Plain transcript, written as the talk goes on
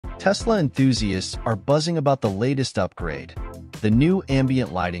Tesla enthusiasts are buzzing about the latest upgrade, the new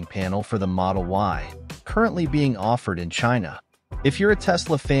ambient lighting panel for the Model Y, currently being offered in China. If you're a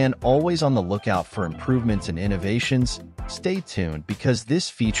Tesla fan always on the lookout for improvements and innovations, stay tuned because this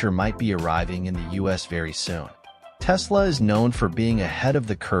feature might be arriving in the US very soon. Tesla is known for being ahead of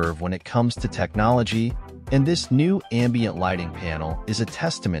the curve when it comes to technology, and this new ambient lighting panel is a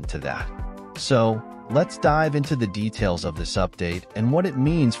testament to that. So, let's dive into the details of this update and what it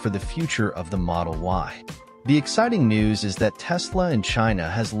means for the future of the Model Y. The exciting news is that Tesla in China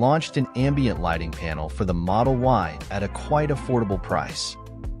has launched an ambient lighting panel for the Model Y at a quite affordable price.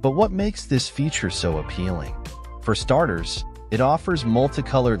 But what makes this feature so appealing? For starters, it offers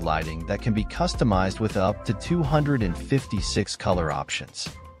multicolored lighting that can be customized with up to 256 color options.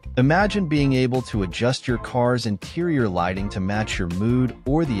 Imagine being able to adjust your car's interior lighting to match your mood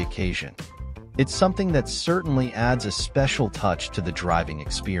or the occasion. It's something that certainly adds a special touch to the driving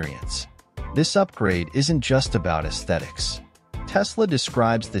experience. This upgrade isn't just about aesthetics. Tesla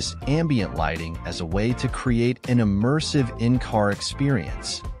describes this ambient lighting as a way to create an immersive in-car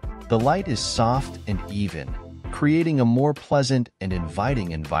experience. The light is soft and even, creating a more pleasant and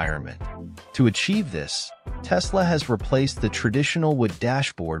inviting environment. To achieve this, Tesla has replaced the traditional wood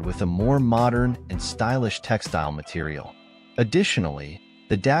dashboard with a more modern and stylish textile material. Additionally,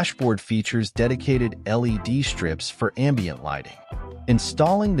 the dashboard features dedicated LED strips for ambient lighting.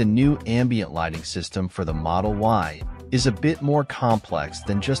 Installing the new ambient lighting system for the Model Y is a bit more complex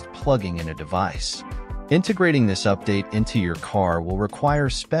than just plugging in a device. Integrating this update into your car will require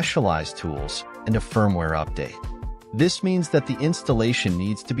specialized tools and a firmware update. This means that the installation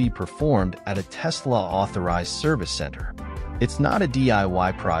needs to be performed at a Tesla-authorized service center. It's not a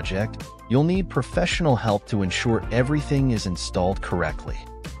DIY project. You'll need professional help to ensure everything is installed correctly.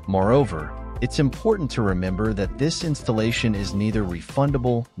 Moreover, it's important to remember that this installation is neither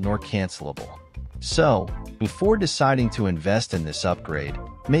refundable nor cancelable. So, before deciding to invest in this upgrade,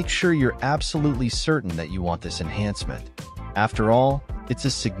 make sure you're absolutely certain that you want this enhancement. After all, it's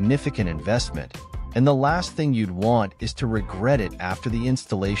a significant investment, and the last thing you'd want is to regret it after the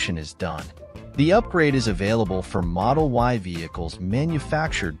installation is done. The upgrade is available for Model Y vehicles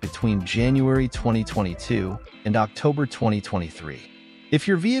manufactured between January 2022 and October 2023. If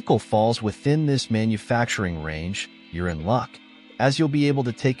your vehicle falls within this manufacturing range, you're in luck, as you'll be able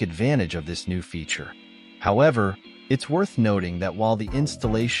to take advantage of this new feature. However, it's worth noting that while the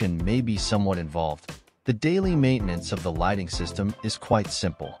installation may be somewhat involved, the daily maintenance of the lighting system is quite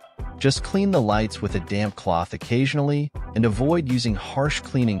simple. Just clean the lights with a damp cloth occasionally and avoid using harsh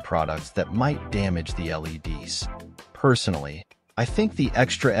cleaning products that might damage the LEDs. Personally, I think the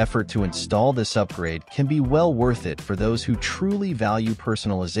extra effort to install this upgrade can be well worth it for those who truly value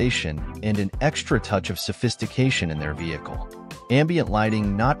personalization and an extra touch of sophistication in their vehicle. Ambient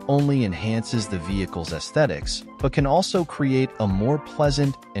lighting not only enhances the vehicle's aesthetics, but can also create a more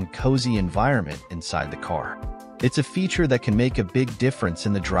pleasant and cozy environment inside the car. It's a feature that can make a big difference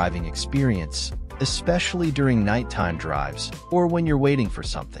in the driving experience, especially during nighttime drives or when you're waiting for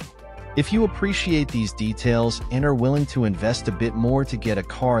something. If you appreciate these details and are willing to invest a bit more to get a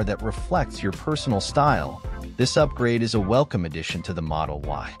car that reflects your personal style, this upgrade is a welcome addition to the Model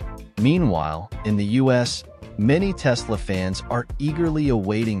Y. Meanwhile, in the US, many Tesla fans are eagerly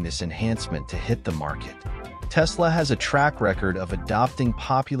awaiting this enhancement to hit the market. Tesla has a track record of adopting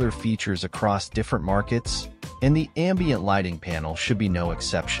popular features across different markets, and the ambient lighting panel should be no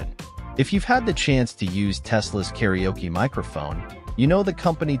exception. If you've had the chance to use Tesla's karaoke microphone, you know the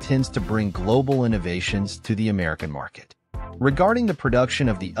company tends to bring global innovations to the American market. Regarding the production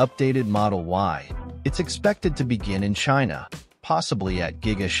of the updated Model Y, it's expected to begin in China, possibly at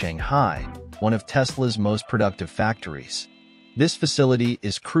Giga Shanghai, one of Tesla's most productive factories. This facility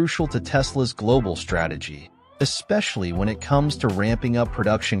is crucial to Tesla's global strategy, especially when it comes to ramping up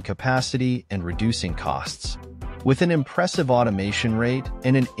production capacity and reducing costs. With an impressive automation rate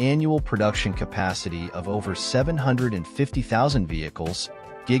and an annual production capacity of over 750,000 vehicles,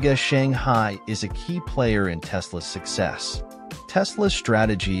 Giga Shanghai is a key player in Tesla's success. Tesla's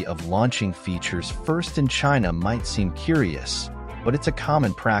strategy of launching features first in China might seem curious, but it's a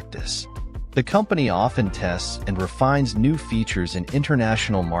common practice. The company often tests and refines new features in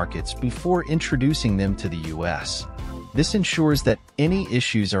international markets before introducing them to the US. This ensures that any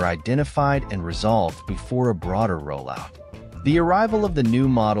issues are identified and resolved before a broader rollout. The arrival of the new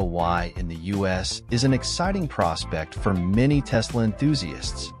Model Y in the US is an exciting prospect for many Tesla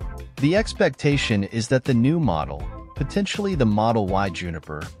enthusiasts. The expectation is that the new model, potentially the Model Y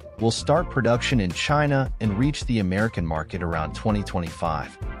Juniper, will start production in China and reach the American market around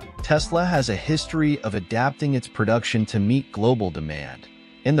 2025. Tesla has a history of adapting its production to meet global demand,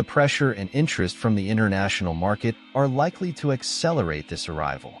 and the pressure and interest from the international market are likely to accelerate this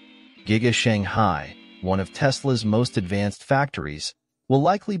arrival. Giga Shanghai, one of Tesla's most advanced factories, will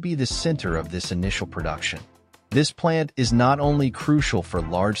likely be the center of this initial production. This plant is not only crucial for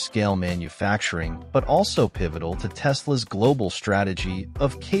large-scale manufacturing, but also pivotal to Tesla's global strategy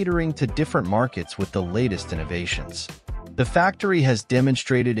of catering to different markets with the latest innovations. The factory has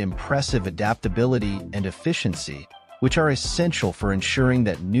demonstrated impressive adaptability and efficiency, which are essential for ensuring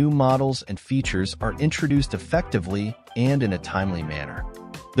that new models and features are introduced effectively and in a timely manner.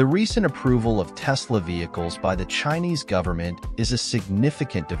 The recent approval of Tesla vehicles by the Chinese government is a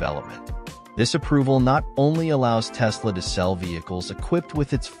significant development. This approval not only allows Tesla to sell vehicles equipped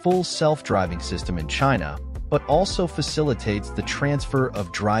with its full self-driving system in China, but also facilitates the transfer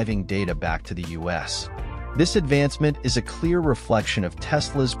of driving data back to the US. This advancement is a clear reflection of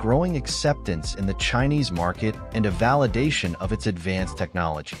Tesla's growing acceptance in the Chinese market and a validation of its advanced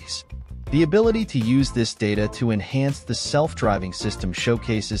technologies. The ability to use this data to enhance the self-driving system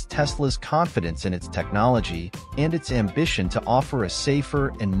showcases Tesla's confidence in its technology and its ambition to offer a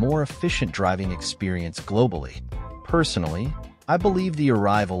safer and more efficient driving experience globally. Personally, I believe the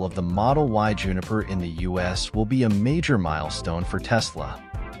arrival of the Model Y Juniper in the US will be a major milestone for Tesla.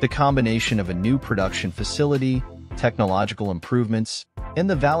 The combination of a new production facility, technological improvements, and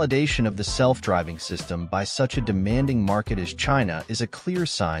the validation of the self-driving system by such a demanding market as China is a clear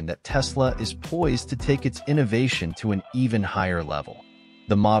sign that Tesla is poised to take its innovation to an even higher level.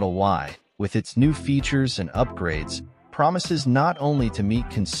 The Model Y, with its new features and upgrades, promises not only to meet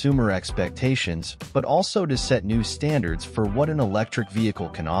consumer expectations, but also to set new standards for what an electric vehicle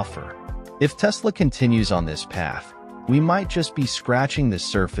can offer. If Tesla continues on this path, we might just be scratching the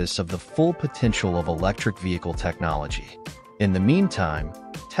surface of the full potential of electric vehicle technology. In the meantime,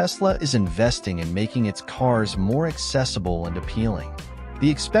 Tesla is investing in making its cars more accessible and appealing. The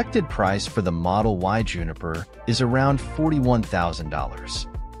expected price for the Model Y Juniper is around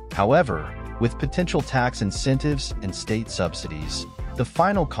 $41,000. However, with potential tax incentives and state subsidies, the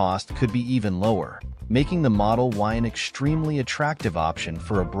final cost could be even lower, making the Model Y an extremely attractive option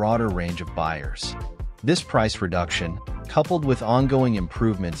for a broader range of buyers. This price reduction, coupled with ongoing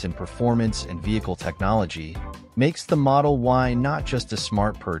improvements in performance and vehicle technology, makes the Model Y not just a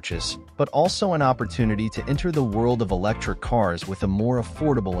smart purchase, but also an opportunity to enter the world of electric cars with a more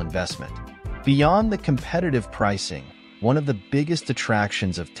affordable investment. Beyond the competitive pricing, one of the biggest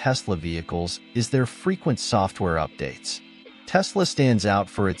attractions of Tesla vehicles is their frequent software updates. Tesla stands out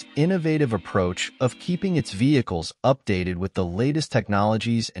for its innovative approach of keeping its vehicles updated with the latest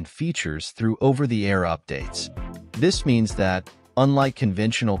technologies and features through over-the-air updates. This means that, unlike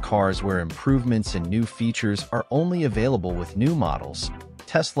conventional cars where improvements and new features are only available with new models,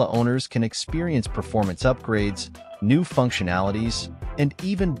 Tesla owners can experience performance upgrades, new functionalities, and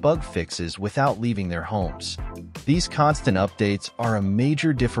even bug fixes without leaving their homes. These constant updates are a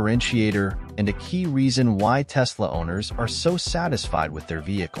major differentiator and a key reason why Tesla owners are so satisfied with their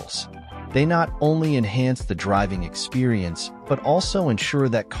vehicles. They not only enhance the driving experience, but also ensure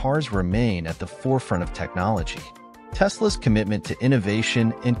that cars remain at the forefront of technology. Tesla's commitment to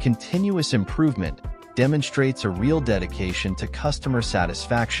innovation and continuous improvement demonstrates a real dedication to customer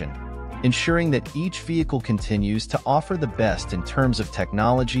satisfaction, ensuring that each vehicle continues to offer the best in terms of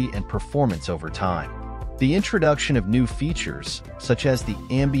technology and performance over time. The introduction of new features, such as the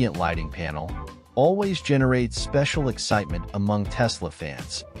ambient lighting panel, always generates special excitement among Tesla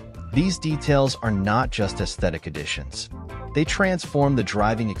fans. These details are not just aesthetic additions. They transform the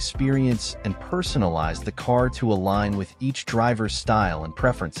driving experience and personalize the car to align with each driver's style and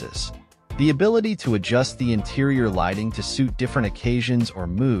preferences. The ability to adjust the interior lighting to suit different occasions or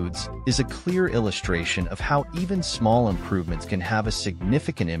moods is a clear illustration of how even small improvements can have a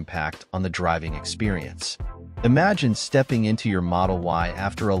significant impact on the driving experience. Imagine stepping into your Model Y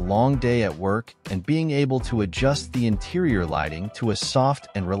after a long day at work and being able to adjust the interior lighting to a soft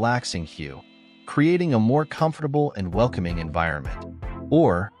and relaxing hue, creating a more comfortable and welcoming environment.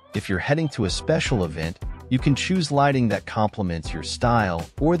 Or, if you're heading to a special event, you can choose lighting that complements your style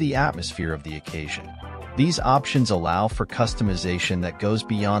or the atmosphere of the occasion. These options allow for customization that goes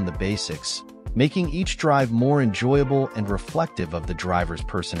beyond the basics, making each drive more enjoyable and reflective of the driver's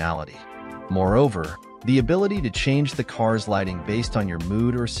personality. Moreover, the ability to change the car's lighting based on your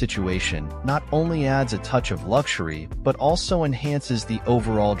mood or situation not only adds a touch of luxury, but also enhances the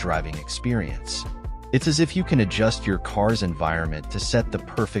overall driving experience. It's as if you can adjust your car's environment to set the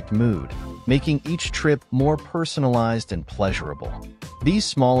perfect mood, making each trip more personalized and pleasurable. These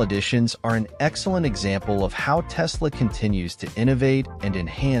small additions are an excellent example of how Tesla continues to innovate and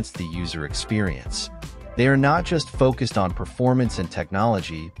enhance the user experience. They are not just focused on performance and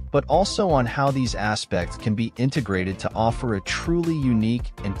technology, but also on how these aspects can be integrated to offer a truly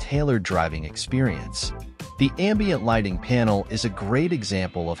unique and tailored driving experience. The ambient lighting panel is a great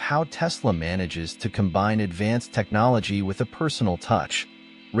example of how Tesla manages to combine advanced technology with a personal touch,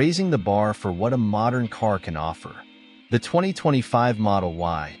 raising the bar for what a modern car can offer. The 2025 Model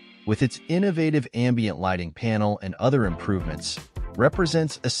Y, with its innovative ambient lighting panel and other improvements,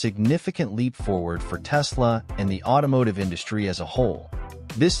 represents a significant leap forward for Tesla and the automotive industry as a whole.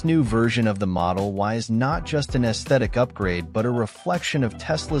 This new version of the Model Y is not just an aesthetic upgrade but a reflection of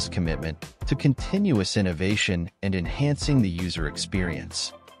Tesla's commitment to continuous innovation and enhancing the user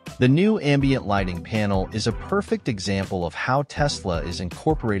experience. The new ambient lighting panel is a perfect example of how Tesla is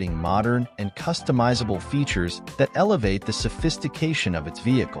incorporating modern and customizable features that elevate the sophistication of its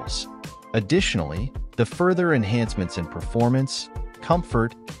vehicles. Additionally, the further enhancements in performance,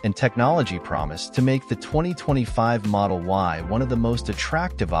 comfort, and technology promise to make the 2025 Model Y one of the most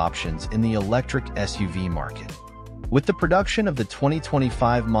attractive options in the electric SUV market. With the production of the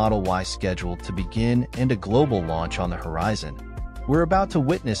 2025 Model Y scheduled to begin and a global launch on the horizon, we're about to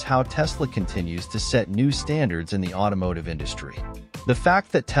witness how Tesla continues to set new standards in the automotive industry. The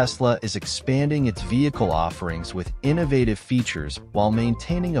fact that Tesla is expanding its vehicle offerings with innovative features while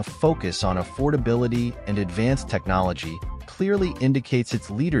maintaining a focus on affordability and advanced technology clearly indicates its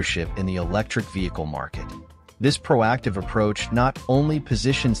leadership in the electric vehicle market. This proactive approach not only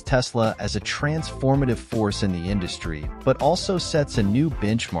positions Tesla as a transformative force in the industry, but also sets a new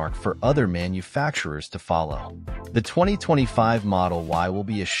benchmark for other manufacturers to follow. The 2025 Model Y will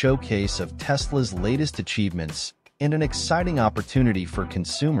be a showcase of Tesla's latest achievements and an exciting opportunity for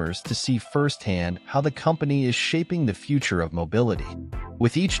consumers to see firsthand how the company is shaping the future of mobility.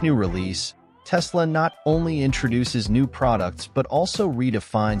 With each new release, Tesla not only introduces new products but also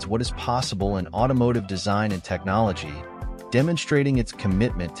redefines what is possible in automotive design and technology, demonstrating its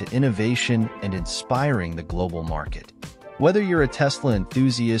commitment to innovation and inspiring the global market. Whether you're a Tesla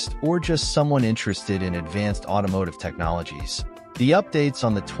enthusiast or just someone interested in advanced automotive technologies, the updates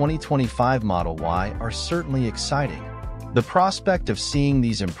on the 2025 Model Y are certainly exciting. The prospect of seeing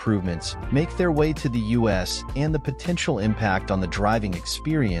these improvements make their way to the US and the potential impact on the driving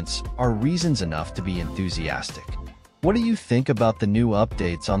experience are reasons enough to be enthusiastic. What do you think about the new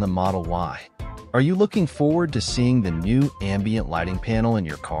updates on the Model Y? Are you looking forward to seeing the new ambient lighting panel in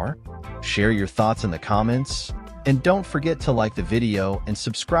your car? Share your thoughts in the comments. And don't forget to like the video and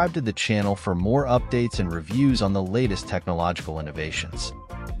subscribe to the channel for more updates and reviews on the latest technological innovations.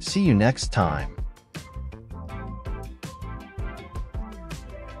 See you next time.